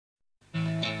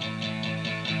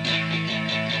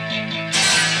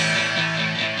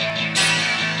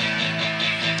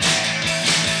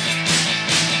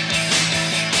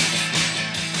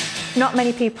Not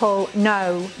many people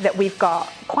know that we've got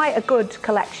quite a good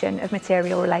collection of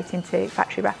material relating to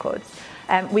factory records.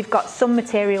 We've got some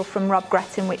material from Rob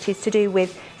Gretton, which is to do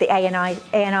with the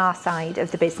A&R side of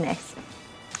the business.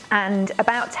 And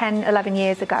about 10, 11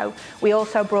 years ago, we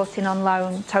also brought in on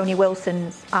loan Tony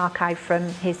Wilson's archive from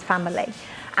his family.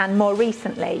 And more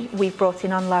recently, we've brought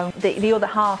in on loan the other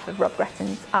half of Rob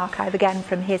Gretton's archive, again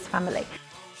from his family.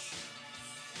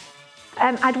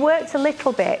 I'd worked a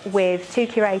little bit with two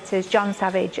curators, John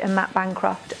Savage and Matt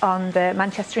Bancroft, on the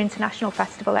Manchester International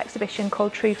Festival exhibition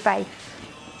called True Faith,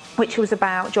 which was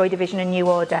about Joy Division and New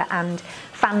Order and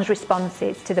fans'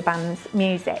 responses to the band's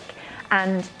music.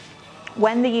 And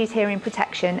when the Use Hearing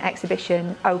Protection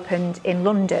exhibition opened in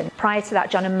London, prior to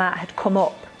that, John and Matt had come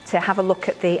up to have a look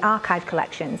at the archive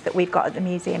collections that we've got at the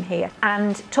museum here,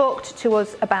 and talked to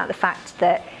us about the fact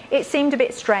that it seemed a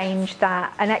bit strange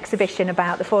that an exhibition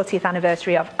about the 40th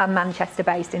anniversary of a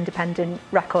Manchester-based independent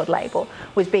record label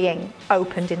was being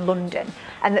opened in London,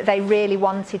 and that they really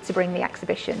wanted to bring the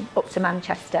exhibition up to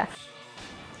Manchester.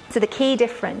 So the key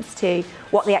difference to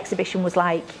what the exhibition was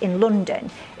like in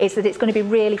London is that it's going to be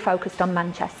really focused on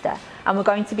Manchester, and we're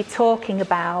going to be talking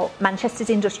about Manchester's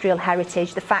industrial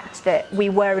heritage, the fact that we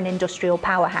were an industrial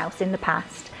powerhouse in the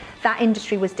past. That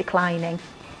industry was declining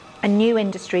and new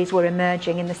industries were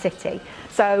emerging in the city.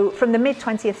 So from the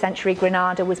mid-20th century,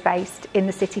 Granada was based in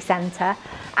the city centre,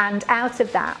 and out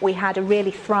of that we had a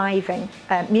really thriving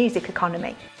music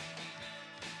economy.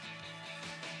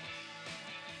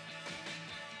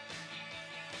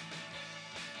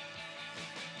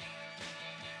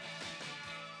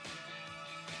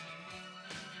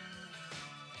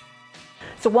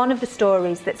 So one of the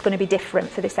stories that's going to be different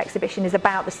for this exhibition is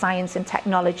about the science and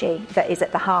technology that is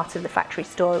at the heart of the factory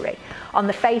story. On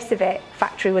the face of it,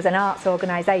 Factory was an arts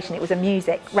organisation, it was a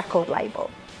music record label.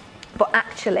 But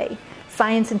actually,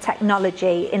 science and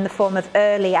technology in the form of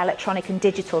early electronic and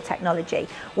digital technology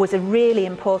was a really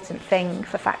important thing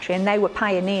for Factory, and they were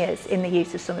pioneers in the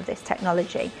use of some of this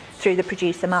technology through the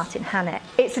producer Martin Hannett.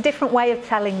 It's a different way of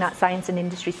telling that science and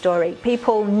industry story.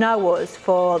 People know us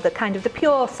for the kind of the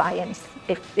pure science,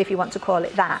 if you want to call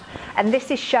it that. And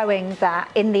this is showing that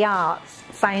in the arts,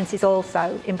 science is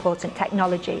also important,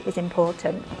 technology is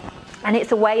important. And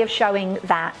it's a way of showing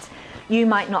that you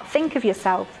might not think of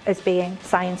yourself as being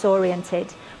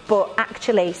science-oriented, but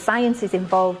actually science is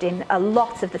involved in a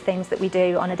lot of the things that we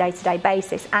do on a day-to-day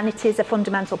basis, and it is a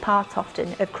fundamental part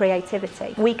often of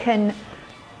creativity. We can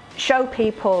show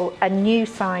people a new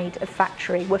side of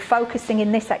Factory. We're focusing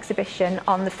in this exhibition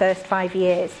on the first 5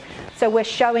 years. So we're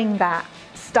showing that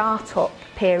start-up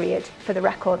period for the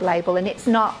record label, and it's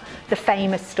not the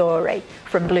famous story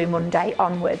from Blue Monday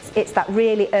onwards. It's that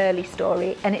really early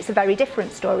story, and it's a very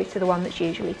different story to the one that's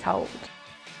usually told.